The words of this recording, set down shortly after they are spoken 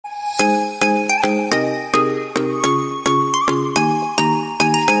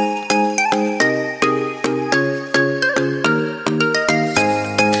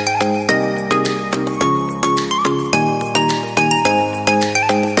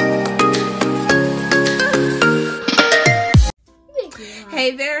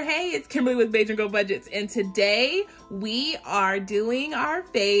it's Kimberly with Bajan Go Budgets, and today we are doing our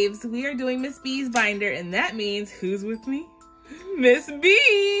faves. We are doing Miss B's binder, and that means who's with me? Miss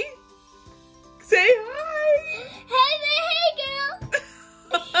B. Say hi. Hey, girl.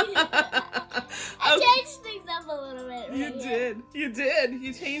 I changed things up a little bit. You did.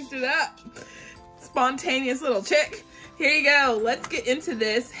 You changed it up. Spontaneous little chick. Here you go. Let's get into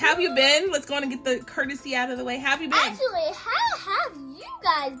this. How have you been? Let's go on and get the courtesy out of the way. How have you been? Actually, how have you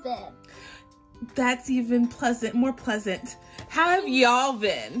guys been? That's even more pleasant. How have y'all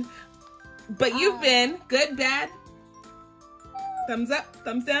been? But you've been good, bad? Thumbs up,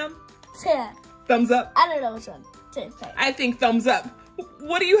 thumbs down? 10. Thumbs up. I don't know which one to say. I think thumbs up.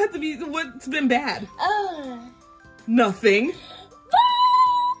 What do you have to be? What's been bad? Nothing.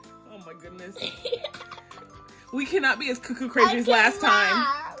 Oh my goodness. We cannot be as cuckoo crazy as last time.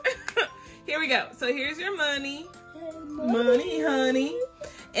 Here we go. So here's your money. Money, honey.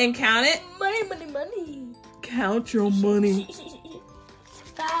 And count it. Money, money, money. Count your money.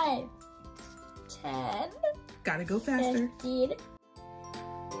 5, 10. Gotta go faster. 15.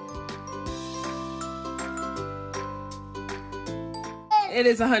 It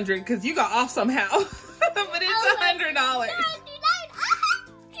is 100 because you got off somehow. But it's $100. 99.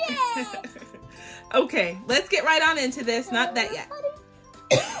 Okay, let's get right on into this. Not that yet.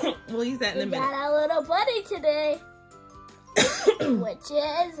 We'll use that in a minute. We got a little buddy today, which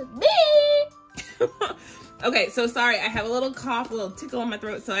is me. Okay, so sorry, I have a little cough, a little tickle in my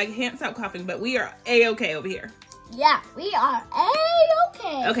throat, so I can't stop coughing, but we are A-okay over here. Yeah, we are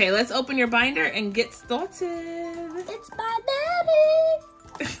A-okay. Okay, let's open your binder and get started. It's my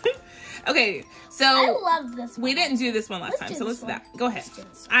daddy. Okay, so I love this one. We didn't do this one last time, so let's do that. Go ahead.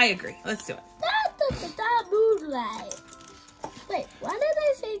 I agree. Let's do it. Da-da-da-da moonlight. Wait, why did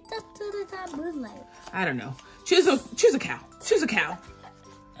I say da-da-da-da moonlight? I don't know. Choose a cow. Choose a cow.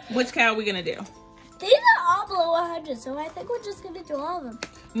 Which cow are we gonna do? These are all below 100, so I think we're just gonna do all of them.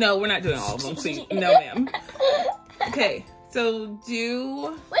 No, we're not doing all of them. See, no, ma'am. Okay, so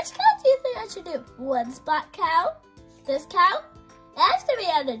do. Which cow do you think I should do? One spot cow? This cow? It has to be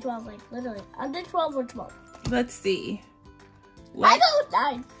under 12, like literally under 12 or 12. Let's see. I go with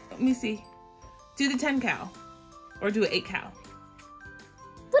 9. Let me see. Do the 10 cow, or do an 8 cow.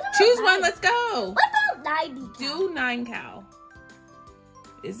 Choose 9? one. Let's go. What about 90 cow? Do 9 cow.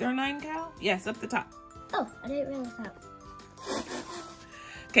 Is there a 9 cow? Yes, up the top. Oh, I didn't realize that.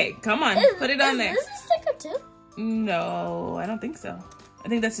 Okay, come on. Put it on there. Is this a sticker too? No, I don't think so. I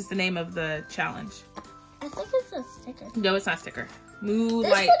think that's just the name of the challenge. I think it's a sticker. No, it's not a sticker.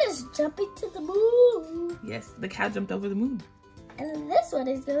 Moonlight. This one is jumping to the moon. Yes, the cow jumped over the moon. And then this one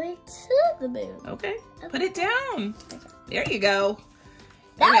is going to the moon. Okay, put it down. Okay. There you go.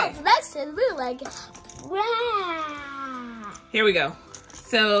 Now it's next to the moon, like, wow. Here we go.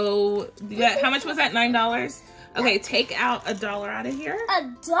 So, how much was that? $9? Okay, take out $1 out of here.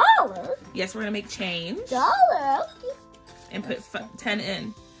 $1? Yes, we're gonna make change. $1? And put 10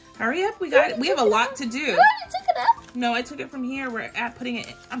 in. Hurry up, we got it. We have a lot to do. You already took it out? No, I took it from here. We're at putting it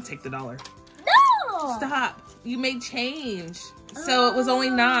in. I'm take the $1. No! Stop. You made change. So it was only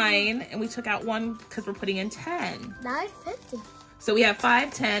 9, and we took out 1 because we're putting in 10. $9.50. So we have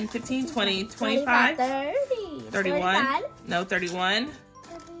 5, 10, 15, 20, 25, 30, 31. No, 31.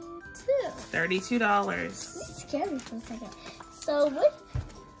 $32. $32. You scared me for a second. So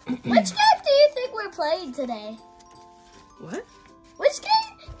which game do you think we're playing today? What? Which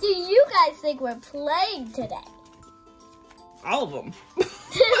game do you guys think we're playing today? All of them.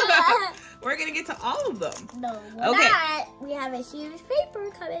 We're going to get to all of them. No, we're not. We have a huge paper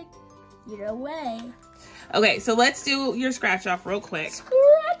coming your way. Okay, so let's do your scratch off real quick.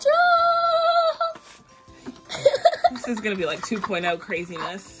 Scratch off! This is going to be like 2.0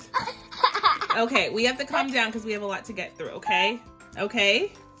 craziness. Okay, we have to calm down because we have a lot to get through, okay?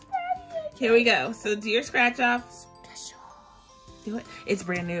 Okay? Here we go. So do your scratch off. Do it. It's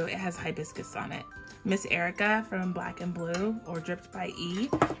brand new. It has hibiscus on it. Miss Erica from Black and Blue, or Dripped by E,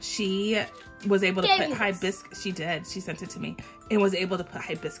 she was able to put hibiscus. She did. She sent it to me and was able to put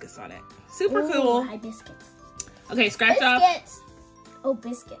hibiscus on it. Super cool. Hibiscus. Okay, scratch off. Oh,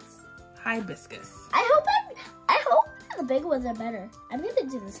 biscuits. Hibiscus. I hope the big ones are better. I'm gonna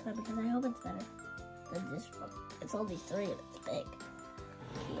do this one because I hope it's better than this one. It's only 3 and it's big.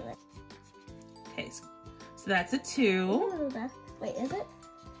 Okay, so that's a 2. Wait, is it?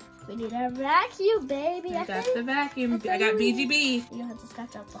 We need a vacuum, baby. I got the vacuum. I got BGB. You have to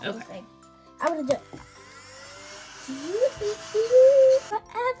scratch out the whole thing. I'm gonna do it.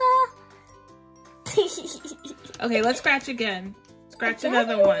 Forever. Okay, let's scratch again. Scratch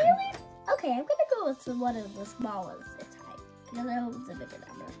another one. Okay, I'm gonna go with one of the small ones this time because I hope it's a bigger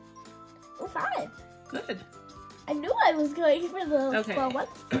number. Oh, 5. Good. I knew I was going for the small one.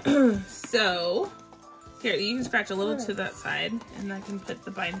 So, here, you can scratch a little to that side, and I can put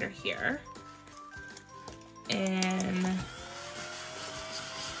the binder here. And...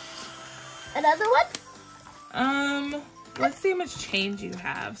 Another one? Let's see how much change you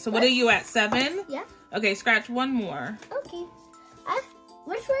have. So what are you at, 7? Yeah. Okay, scratch one more. Okay.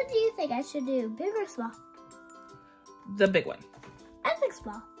 Which one do you think I should do? Big or small? The big one. I think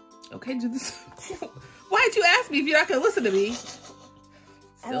small. Okay, do this. Why'd you ask me if you're not gonna listen to me?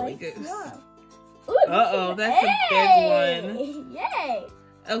 Silly goose. Uh-oh, that's a big one. Yay.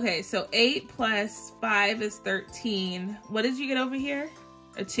 Okay, so 8 plus 5 is 13. What did you get over here?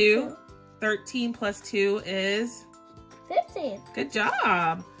 A 2? 13 plus 2 is? 15. Good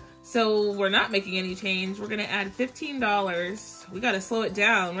job. So we're not making any change. We're gonna add $15. We gotta slow it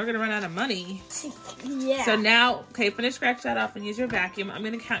down. We're gonna run out of money. Yeah. So now, okay, finish scratch that off and use your vacuum. I'm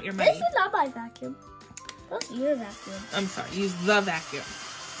gonna count your money. This is not my vacuum. That's your vacuum. I'm sorry, use the vacuum.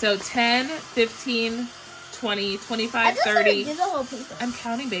 So 10, 15, 20, 25, 30. Do the whole paper. I'm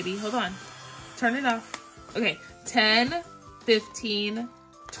counting, baby. Hold on. Turn it off. Okay, 10, 15,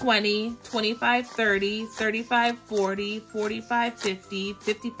 20, 25, 30, 35, 40, 45, 50,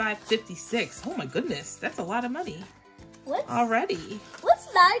 55, 56. Oh my goodness, that's a lot of money. What? Already. What's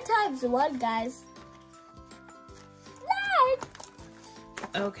 9 times 1, guys?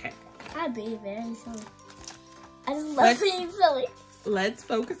 9! Okay. I'm being very silly. I just love being silly. Let's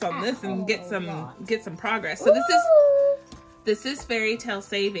focus on this and get some progress. So this is Fairy Tale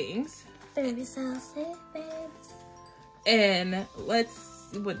Savings. Fairy Tale Savings. And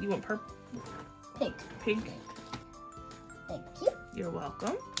what you want, purple? Pink. Pink. Thank you. You're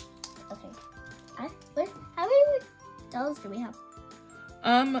welcome. Okay. How many dolls do we have?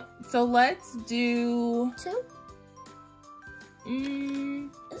 So let's do 2.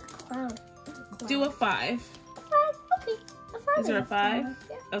 It's a cloud. Do a 5. A 5. Okay. A 5. Is there a 5?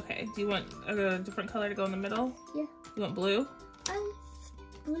 Yeah. Okay. Do you want a different color to go in the middle? Yeah. You want blue?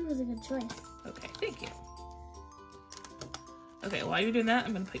 Blue was a good choice. Okay. Thank you. Okay, while you're doing that,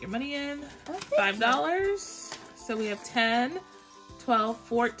 I'm going to put your money in. Okay. $5. So we have 10, 12,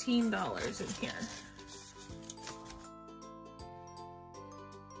 $14 in here.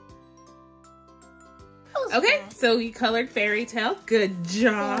 Okay, so you colored Fairy Tale. Good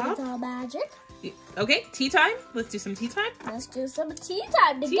job. Fairy Tale magic. Okay, tea time. Let's do some tea time. Let's do some tea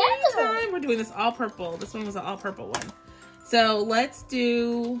time together. Tea time. We're doing this all purple. This one was an all purple one. So let's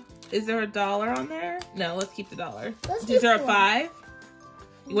do... Is there a $1 on there? No, let's keep the $1. Is there a 5?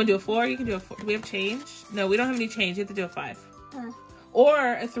 You want to do a 4? You can do a 4. Do we have change? No, we don't have any change. You have to do a 5.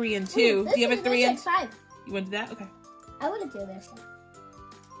 Or a 3 and 2. Ooh, do you have a 3 and 5? You want to do that? Okay. I want to do this one.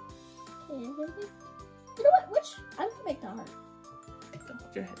 Okay, you know what? Which? I'm going to make the heart. Don't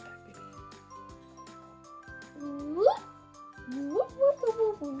hold your head back, baby.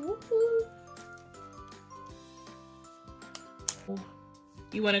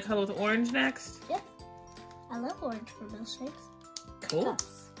 You want to color with orange next? Yeah. I love orange for milkshakes. Cool.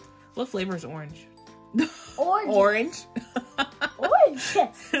 Cups. What flavor is orange? Orange. Orange? Orange.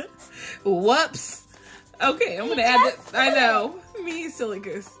 Whoops. Okay, I'm going to add this. I know. Me, silly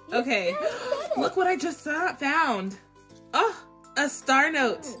goose. Okay. Look what I just found. Oh, a star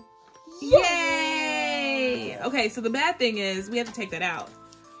note. Yay! Okay, so the bad thing is we have to take that out.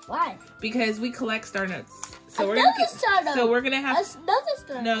 Why? Because we collect star notes. So we're gonna have another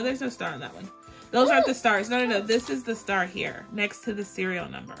star. No, there's no star on that one. Those aren't the stars. No. This is the star here, next to the serial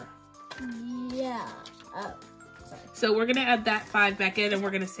number. Yeah. Oh, sorry. So we're gonna add that 5 back in, and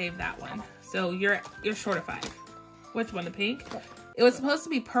we're gonna save that one. So you're short of 5. Which one? The pink? Yeah. It was supposed to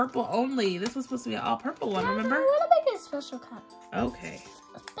be purple only. This was supposed to be an all purple one. Yeah, remember? I want to make a special cup. Okay.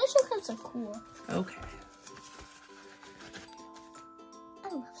 Special cups are cool. Okay. I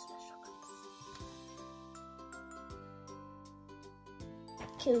love special cups.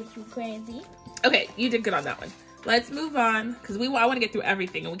 Too crazy. Okay, you did good on that one. Let's move on because I want to get through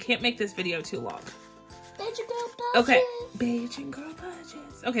everything, and we can't make this video too long. Bajan Girl Budgets. Okay, Bajan Girl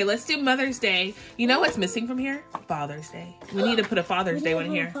Budgets. Okay, let's do Mother's Day. You know what's missing from here? Father's Day. We need to put a Father's Day one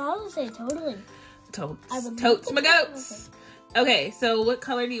in here. Father's Day, totally. Totes my goats. Okay, so what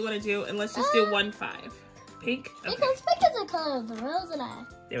color do you want to do? And let's just do 1, 5. Pink? Okay. Because pink is the color of the rose and I.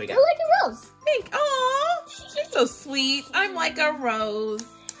 There we go. You're like a rose. Pink. Aww, she's so sweet. I'm like a rose.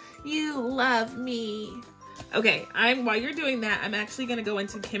 You love me. Okay, while you're doing that, I'm actually gonna go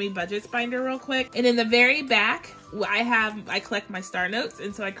into Kimmy Budgets binder real quick. And in the very back, I collect my star notes,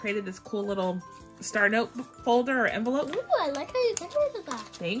 and so I created this cool little star note folder or envelope. Ooh, I like how you decorated that.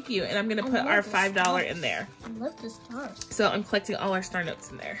 Thank you. And I'm gonna put our $5 in there. I love the stars. So I'm collecting all our star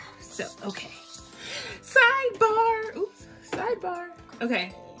notes in there. So So, okay. Sidebar. Oops. Sidebar.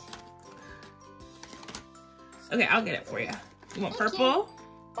 Okay. Okay, I'll get it for you. You want purple?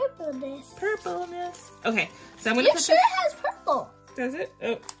 Purpleness. Purpleness. Okay, so I'm gonna put sure it has purple. Does it?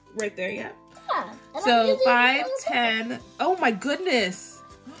 Oh, right there, yeah. Yeah. So 5, 10. Oh my goodness.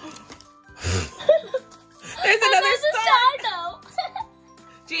 There's another star. Note.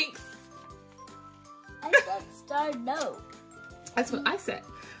 Jinx. I said star note. That's what I said.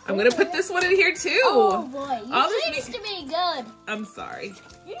 I'm gonna put this one in here too. Oh boy, you jinxed me good. I'm sorry.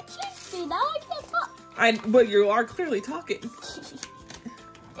 You jinxed me. Now I can't talk. But you are clearly talking.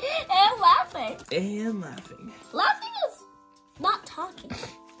 And laughing. And laughing. Laughing is not talking.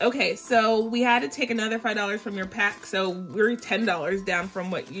 Okay, so we had to take another $5 from your pack, so we're $10 down from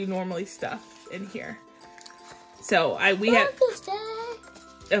what you normally stuff in here. So Mother's Day.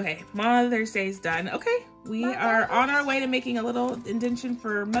 Okay, Mother's Day's done. Okay, we are on our way to making a little indentation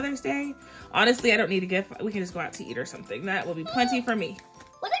for Mother's Day. Honestly, I don't need a gift. We can just go out to eat or something. That will be plenty for me.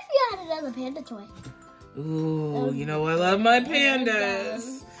 What if you had another panda toy? Ooh, you know I love my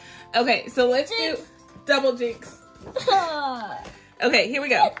pandas. Okay, so let's do double jinx. Okay, here we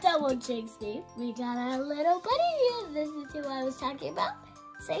go. Double jinx, Steve. We got a little buddy here. This is who I was talking about.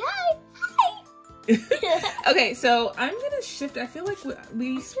 Say hi. Hi. Okay, so I'm gonna shift. I feel like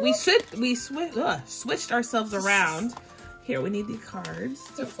we switched ourselves around. Here, we need the cards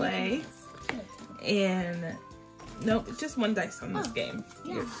to play, and nope, it's just one dice on this game.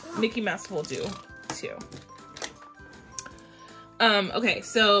 Yeah. Mickey Mouse will do 2. Okay,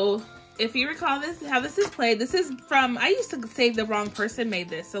 so if you recall how this is played, this is from, I used to say the wrong person made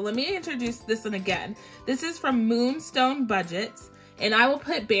this, so let me introduce this one again. This is from MoneyStoneBudgets, and I will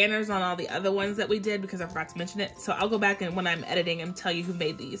put banners on all the other ones that we did because I forgot to mention it, so I'll go back and when I'm editing and tell you who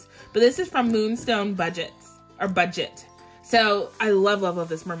made these. But this is from MoneyStoneBudgets, or Budget. So I love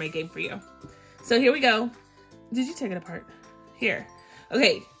this mermaid game for you. So here we go. Did you take it apart? Here.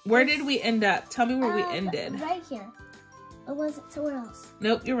 Okay, where did we end up? Tell me where we ended. Right here. Or was it somewhere else?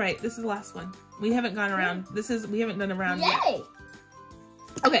 Nope, you're right. This is the last one. We haven't gone around. We haven't done a round yet.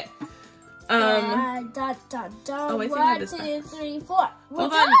 Okay. Oh, I think I have this 1, 2, 3, 4.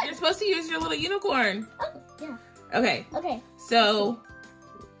 Hold on. You're supposed to use your little unicorn. Oh, yeah. Okay. Okay. So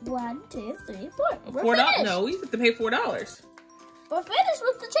 1, 2, 3, 4. $4? No, we have to pay $4. We're finished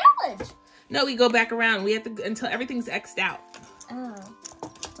with the challenge. No, we go back around. We have to until everything's X'd out. Oh.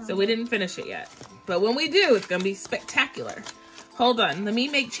 So we didn't finish it yet. But when we do, it's gonna be spectacular. Hold on, let me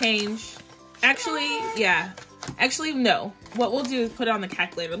make change. Actually, yeah. Actually, no. What we'll do is put it on the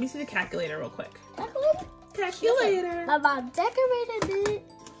calculator. Let me see the calculator real quick. Calculator? Calculator. My mom decorated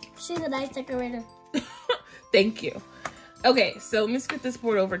it. She's a nice decorator. Thank you. Okay, so let me scoot this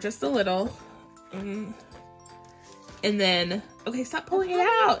board over just a little. And then, okay, stop pulling it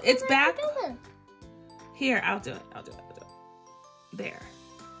out. It's back. Here, I'll do it. I'll do it. There.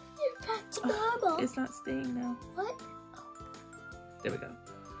 You're back to normal. It's not staying now. What? There we go.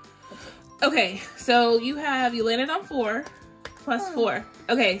 Okay, so you landed on 4 plus 4.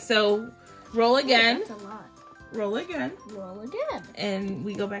 Okay, so roll again. That's a lot. Roll again. Roll again. And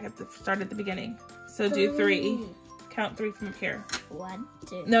we go back start at the beginning. So do 3. Count 3 from up here. 1,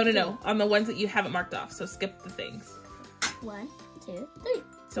 2. No. On the ones that you haven't marked off. So skip the things. 1, 2, 3.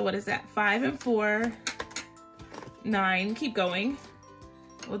 So what is that? 5 and 4. 9. Keep going.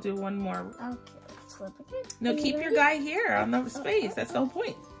 We'll do one more. Okay, flip again. No, keep your guy here on the space. That's the whole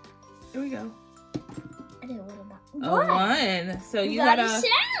point. Here we go. I didn't want to. A 1. So you got got a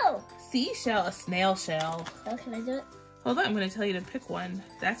shell. Seashell, a snail shell. Oh, can I do it? Hold on, I'm going to tell you to pick one.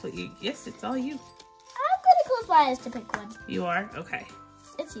 That's what you. Yes, it's all you. I'm going to close my eyes to pick one. You are? Okay.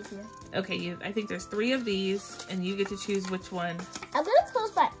 It's easier. Okay, I think there's 3 of these, and you get to choose which one. I'm going to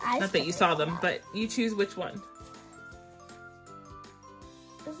close my eyes. Not that you saw them, but you choose which one.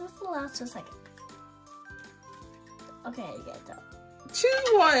 This is the last second. Okay, I get it. Choose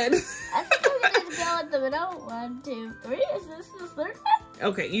one. I think I'm going to go in the middle. 1, 2, 3. Is this the third one?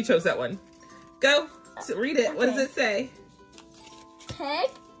 Okay, you chose that one. Go. So read it. Okay. What does it say?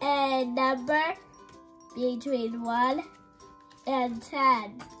 Pick a number between 1 and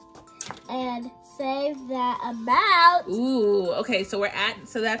 10 and save that amount. Ooh, okay, so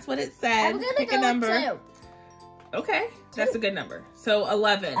that's what it said. I'm going to pick go a number. with 2. Okay, that's a good number. So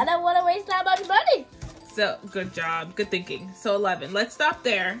 11. I don't want to waste that much money. So good job, good thinking. So 11. Let's stop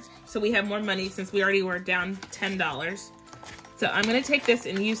there so we have more money since we already were down $10. So I'm gonna take this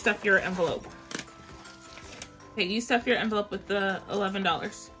and you stuff your envelope. Okay, you stuff your envelope with the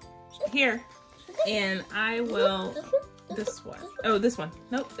 $11 here, and I will this one. Oh, this one.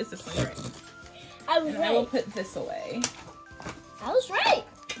 Nope, it's this one. You're right. I was right. I will put this away. I was right.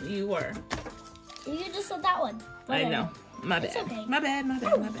 You were. You just said that one. I know. My bad. It's okay. My bad.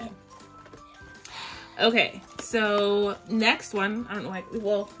 Okay, so next one, I don't know why,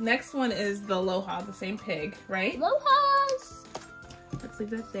 well, next one is the Aloha, the same pig, right? Alohas! Let's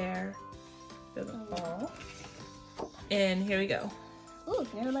leave that there. Doesn't fall. And here we go. Ooh,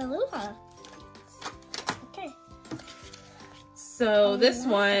 here's my Aloha. Okay. So this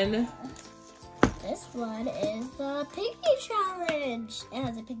one. This one is the piggy challenge. It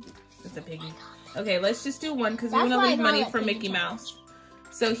has a piggy. It's a piggy. Okay, let's just do one because we That's want to why I leave call money it for piggy Mickey challenge. Mouse.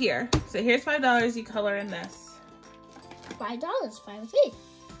 So here's $5. You color in this. $5, 5 with me.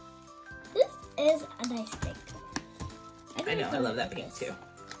 This is a nice pink. I know, I love that pink too.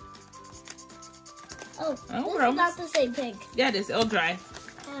 Oh, Oh, this we're is almost... not the same pink. Yeah, it is. It'll dry.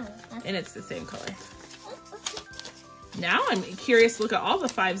 Oh, that's... And it's the same color. Oh, okay. Now I'm curious to look at all the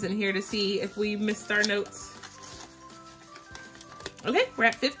 5s in here to see if we missed our notes. Okay, we're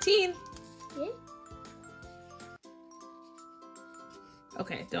at 15. Yeah.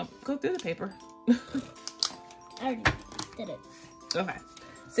 Okay, don't go through the paper. I already did it. Okay,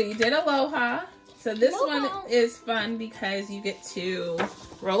 so you did Aloha. So this Aloha. one is fun because you get to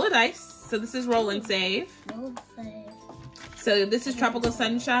roll a dice. So this is roll and save. Roll save. So this is Tropical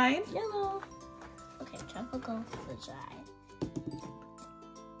Sunshine. Yellow. Okay, tropical sunshine.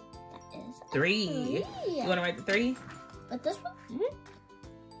 That is 3. You want to write the 3? But this one?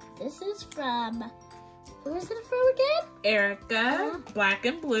 Mm-hmm. This is from... Who is it from again? Erica, Black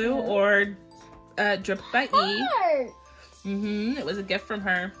and Blue, or Dripped by E. Heart. It was a gift from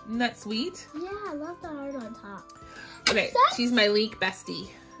her. Isn't that sweet? Yeah, I love the heart on top. Okay, That- she's my Link bestie.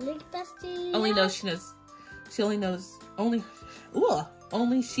 Link bestie. Only yeah. knows she knows. She only knows only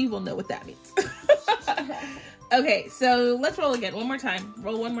she will know what that means. Okay, so let's roll again. One more time.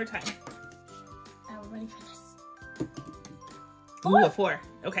 Roll one more time. I'm ready for this. Ooh, a 4.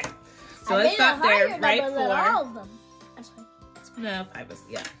 Okay. So I let's made stop a there. higher Right number than 4. all of them. Actually, it's fine. No, 5 was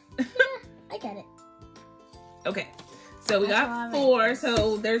yeah. I get it. Okay. So we That's got all 4. right.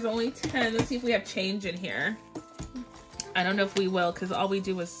 So there's only 10. Let's see if we have change in here. I don't know if we will because all we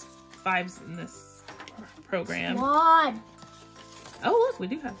do is 5s in this program. One. Oh, look, we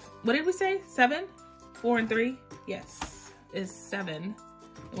do have. What did we say? 7? 4 and 3? Yes, is 7. And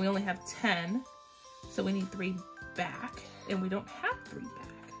we only have 10. So we need 3 back. And we don't have 3 back.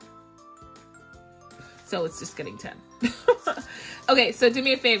 So it's just getting 10. Okay, so do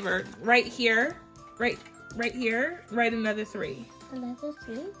me a favor. Right here, right here, write another 3. Another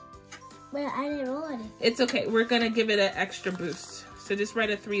 3? Wait, I didn't roll any. It's okay. We're going to give it an extra boost. So just write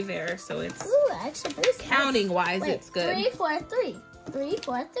a 3 there. So it's Ooh, extra boost. counting wise, Wait, it's good. 3, 4, 3. 3,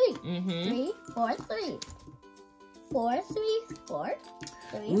 4, 3. 3, 4, 3. 4, 3, 4.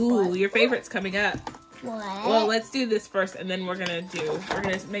 3, Ooh, 4, your 4. favorite's coming up. What? Well, let's do this first, and then we're gonna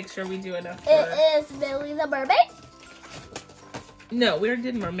make sure we do enough for... It is Millie the Mermaid. No, we already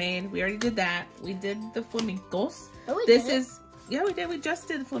did mermaid. We already did that. We did the flamingos. Oh, we This did it. is... Yeah, we did. We just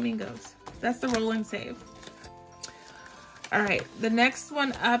did the flamingos. That's the roll and save. All right, the next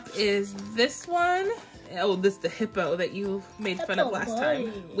one up is this one. Oh, this is the hippo that you made fun of last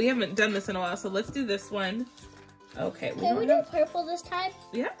time. We haven't done this in a while, so let's do this one. Okay. Can we do purple this time?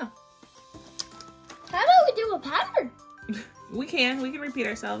 Yeah. How about we do a pattern? We can repeat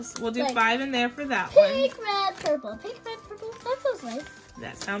ourselves. We'll do Like, 5 in there for that one. Pink, red, purple. Pink, red, purple. That feels nice.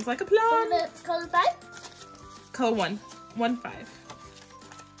 That sounds like a plan. Color 5? Color 1. 1, 5.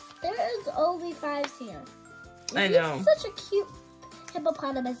 There is only 5s here. I He's know. such a cute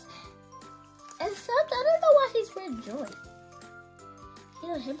hippopotamus. Except I don't know why he's wearing joy. You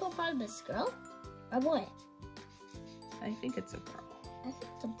know, hippopotamus girl or boy? I think it's a girl. I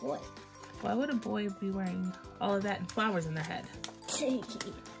think it's a boy. Why would a boy be wearing all of that and flowers in their head? I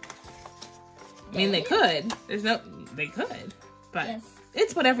mean, they could. They could. But Yes.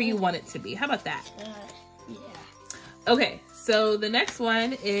 it's whatever you want it to be. How about that? Yeah. Okay, so the next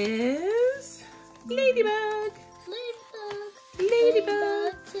one is Ladybug.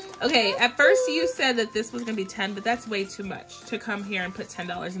 Ladybug. Okay, at first you said that this was going to be 10, but that's way too much to come here and put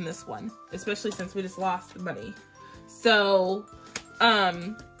 $10 in this one, especially since we just lost the money. So,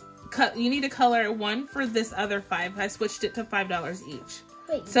 you need to color 1 for this other 5. I switched it to $5 each.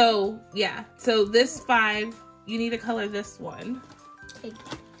 Wait. So, yeah. So this 5, you need to color this one. Okay.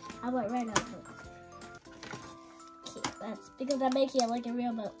 I went right over it. Okay, that's because I'm making it like a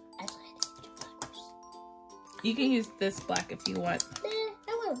real boat. Actually, I need to do black first. You can use this black if you want. Nah,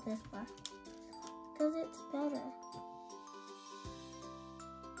 I want this black. Because it's better.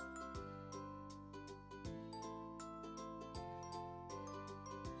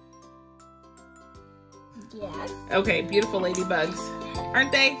 Yes. Okay, beautiful ladybugs.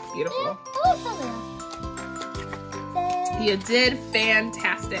 Aren't they? Beautiful. Yeah, I love You did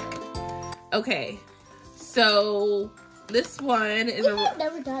fantastic. Okay, so this one is I've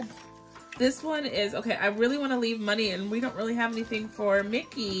never done. This one is, okay, I really want to leave money and we don't really have anything for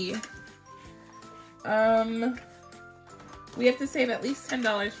Mickey. We have to save at least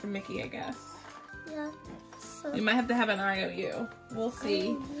 $10 for Mickey, I guess. Yeah. So We might have to have an IOU. We'll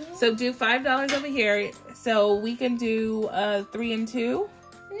see. So do $5 over here. So we can do 3 and 2.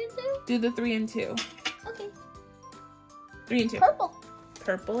 3 and 2? Do the 3 and 2. Okay. 3 and 2. Purple.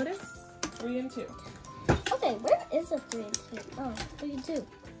 Purple it is. 3 and 2. Okay, where is the 3 and 2? Oh, 3 and 2.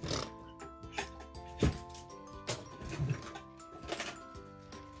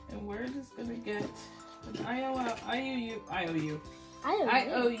 And we're just gonna get an IOU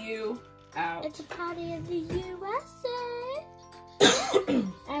out. It's a party in the USA.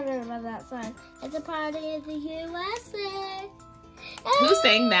 I remember that song. It's a party in the USA. Who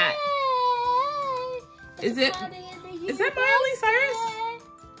sang that? It's Is a it? party in the Is that Miley Cyrus?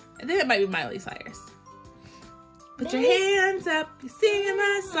 I think it might be Miley Cyrus. Put your hands up, you're singing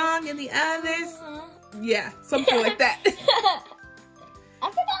my song, and the others. Yeah, something like that. I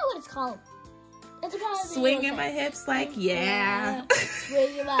forgot what it's called. It's a party in the Swinging USA. my hips like yeah.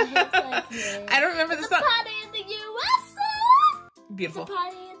 Swinging my hips like yeah. I don't remember the It's song. a party in the USA. Beautiful. It's a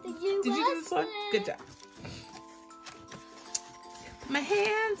party in the USA. Did you do this one? Good job. Put my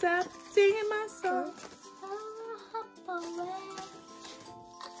hands up, singing my song.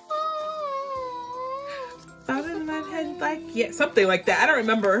 Bobbing in my head like yeah, something like that. I don't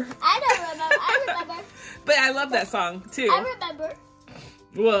remember. I don't remember. I remember. But I love that song too. I remember.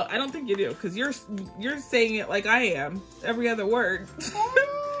 Well, I don't think you do because you're saying it like I am. Every other word.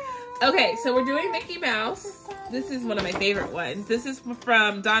 Okay, so we're doing Mickey Mouse. This is one of my favorite ones. This is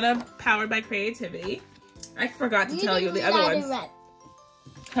from Donna, powered by creativity. I forgot to tell you the other ones. I do red.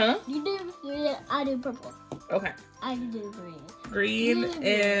 Huh? You do green. I do purple. Okay. I do green. Green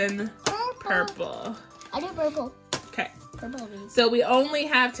and purple. I do purple. Okay. Purple means. So we only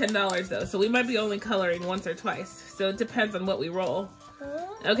have $10 though, so we might be only coloring once or twice. So it depends on what we roll.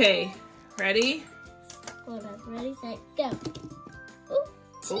 Okay, ready? Hold on. Ready, set, go. Ooh,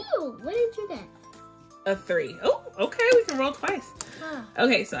 2. What did you get? A 3. Oh, okay, we can roll twice. Huh.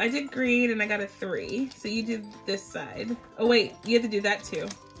 Okay, so I did green and I got a 3. So you did this side. Oh wait, you have to do that too.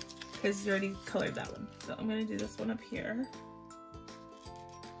 Because you already colored that one. So I'm gonna do this one up here.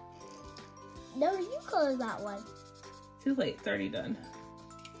 No, you colored that one. Too late, it's already done.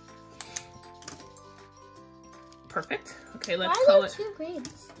 Perfect. Okay, let's Why color. are there 2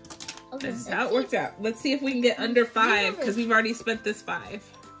 greens? Okay, This is how it worked out. Let's see if we can get under 5 because we've already spent this 5.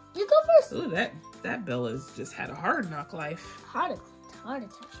 You go first. Ooh, that Bill has just had a hard knock life. Heart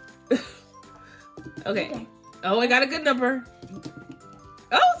attack. Okay. Oh, I got a good number.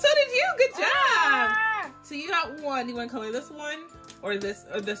 Oh, so did you. Good job. Ah! So you got 1. You want to color this one or this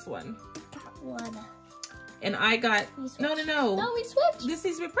one? Got 1. And I got no. No, we switched. This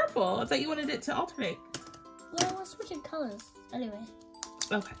needs to be purple. I thought you wanted it to alternate. Yeah, we're switching colors. Anyway.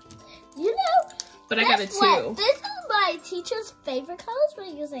 Okay. You know. But I got a 2. What? This is my teacher's favorite colors. What are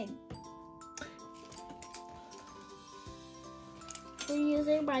you using? We're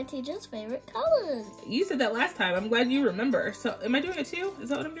using my teacher's favorite colors. You said that last time. I'm glad you remember. So am I doing a 2? Is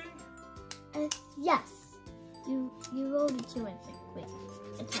that what I'm doing? Yes. You rolled a 2, I think. Wait,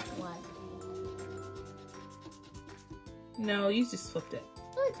 it's not 1. No, you just flipped it.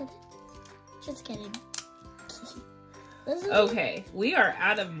 No, I didn't. Just kidding. Okay, we are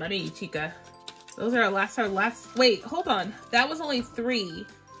out of money, Chica. Those are our last. Wait, hold on. That was only 3,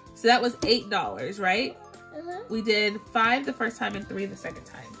 so that was $8, right? We did 5 the first time and 3 the second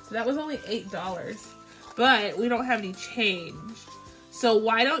time, so that was only $8. But we don't have any change. So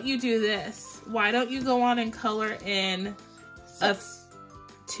why don't you do this? Why don't you go on and color in a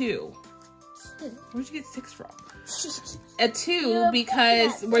 2? Where'd you get 6 from? A 2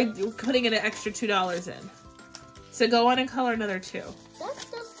 because we're putting in an extra $2 in. So go on and color another 2. That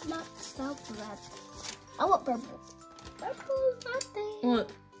does not sound bad. I want purple. Purple is my thing. Well,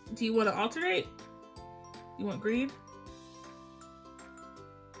 do you want to alternate? You want green?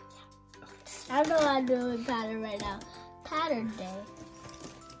 I know I'm doing pattern right now. Pattern day.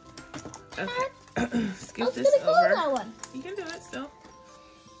 Okay. Scoop I was this gonna color over. that one. You can do it still.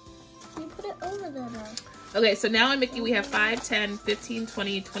 You put it over there now. Okay, so now in Mickey we have 5, 10, 15,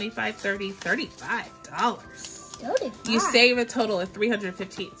 20, 25, 30, $35. You save a total of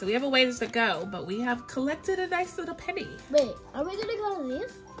 $315. So we have a ways to go, but we have collected a nice little penny. Wait, are we gonna go to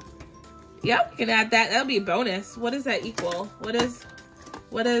these? Yep, you can add that. That'll be a bonus. What does that equal? What is,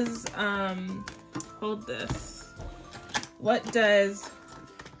 hold this. What does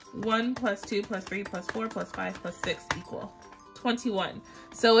 1 plus 2 plus 3 plus 4 plus 5 plus 6 equal 21.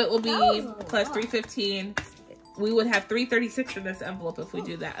 So it will be plus 315. We would have 336 in this envelope if we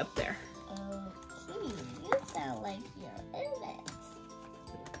do that up there. Okay, you sound like you're in it.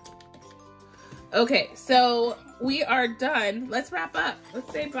 Okay, so we are done. Let's wrap up.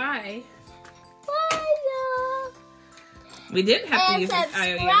 Let's say bye. Bye, y'all. We didn't have to use this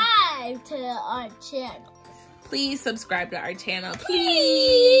IOU. Subscribe to our channel. Please subscribe to our channel. Please.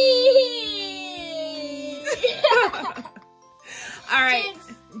 All right.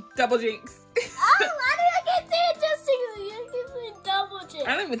 Jinx. Double jinx. Oh, why did I get to just you double jinx?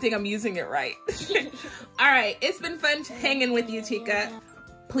 I don't even think I'm using it right. All right. It's been fun hanging with you, Chica.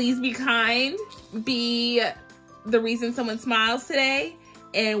 Please be kind. Be the reason someone smiles today.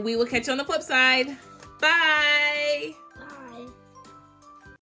 And we will catch you on the flip side. Bye.